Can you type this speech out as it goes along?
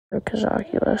Broke his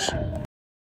Oculus.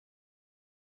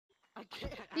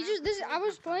 I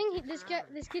was playing. This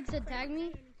kid said tag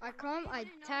me. I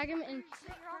tag him, and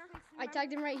I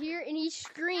tagged him right here, and he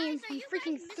screamed. He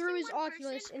freaking threw his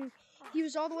Oculus, and he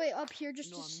was all the way up here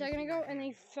just a second ago, and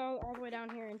he fell all the way down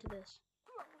here into this.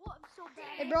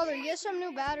 Hey brother, get some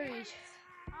new batteries.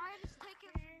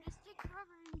 Just take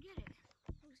forever and get it.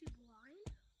 Was he blind?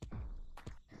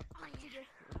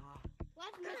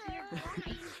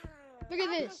 Look at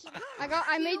this.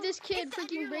 I made this kid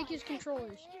freaking break his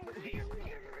controllers.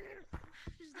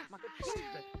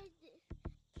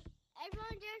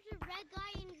 Everyone, there's a red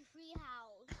guy in the tree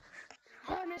house.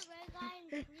 There's a red guy in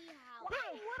the tree house.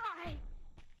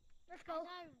 Let's go.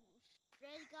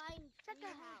 Red guy in the tree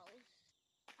house.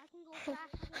 I can go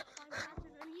faster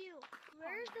than you.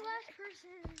 Where's the last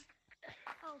person?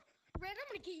 Oh, Red, I'm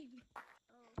gonna kill you.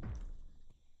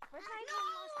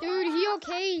 Dude, he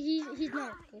okay? He's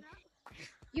not okay.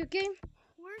 You okay?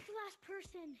 Where's the last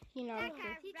person? He not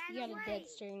okay. He got a dead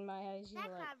stare in my eyes. He's like,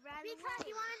 Because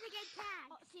he wanted to get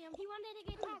tagged. Oh, see him. He wanted to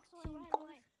get tagged, so I ran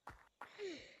away.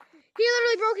 he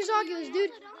literally broke his Oculus,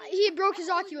 dude. He broke his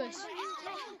Oculus. Oh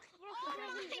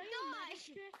my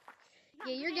gosh.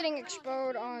 Yeah, you're getting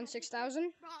exposed on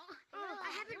 6,000. I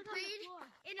haven't played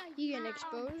in a You getting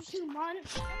exposed? 2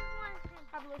 months.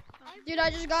 Dude, I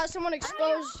just got someone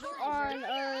exposed on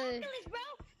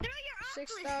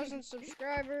 6,000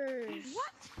 subscribers.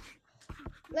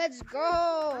 Let's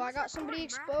go! I got somebody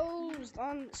exposed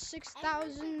on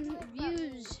 6,000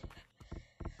 views.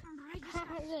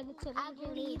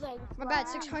 My bad,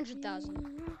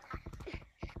 600,000.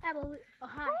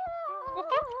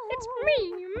 It's me,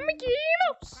 Mickey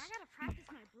Mouse. I gotta practice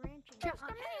my branching.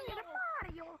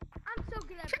 I'm so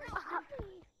good at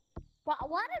branching.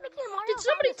 Why did Mickey and Mario Did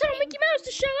somebody tell Mickey Mouse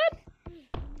to shut up?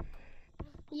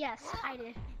 Yes, I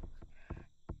did.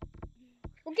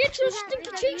 Well, get your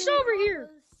stinky cheeks over here.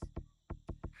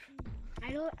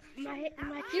 I don't. You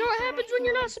know what happens when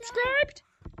you're not subscribed?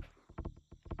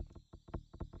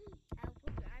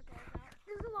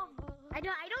 I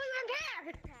don't even care.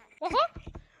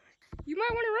 You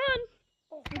might want to run.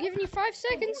 I'm giving you 5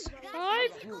 seconds.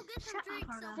 5,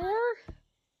 4,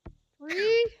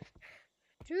 3,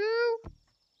 2,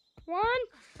 1.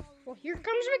 Well, here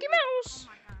comes Mickey Mouse.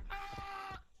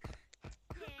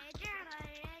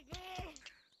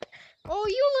 Oh,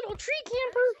 you little tree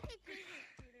camper.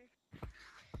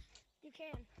 You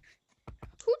can.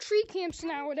 Who tree camps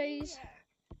nowadays?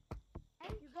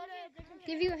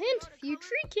 Give you a hint. If you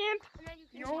tree camp,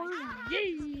 you're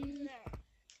gay.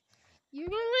 You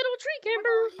little tree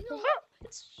camper.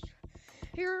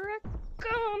 Here I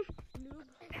come.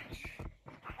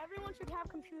 Everyone should have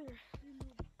computers.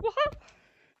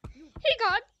 He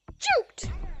got juked.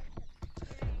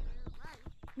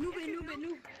 Noob.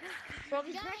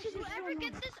 Guys, whoever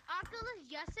gets this Oculus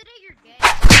yesterday, you're gay.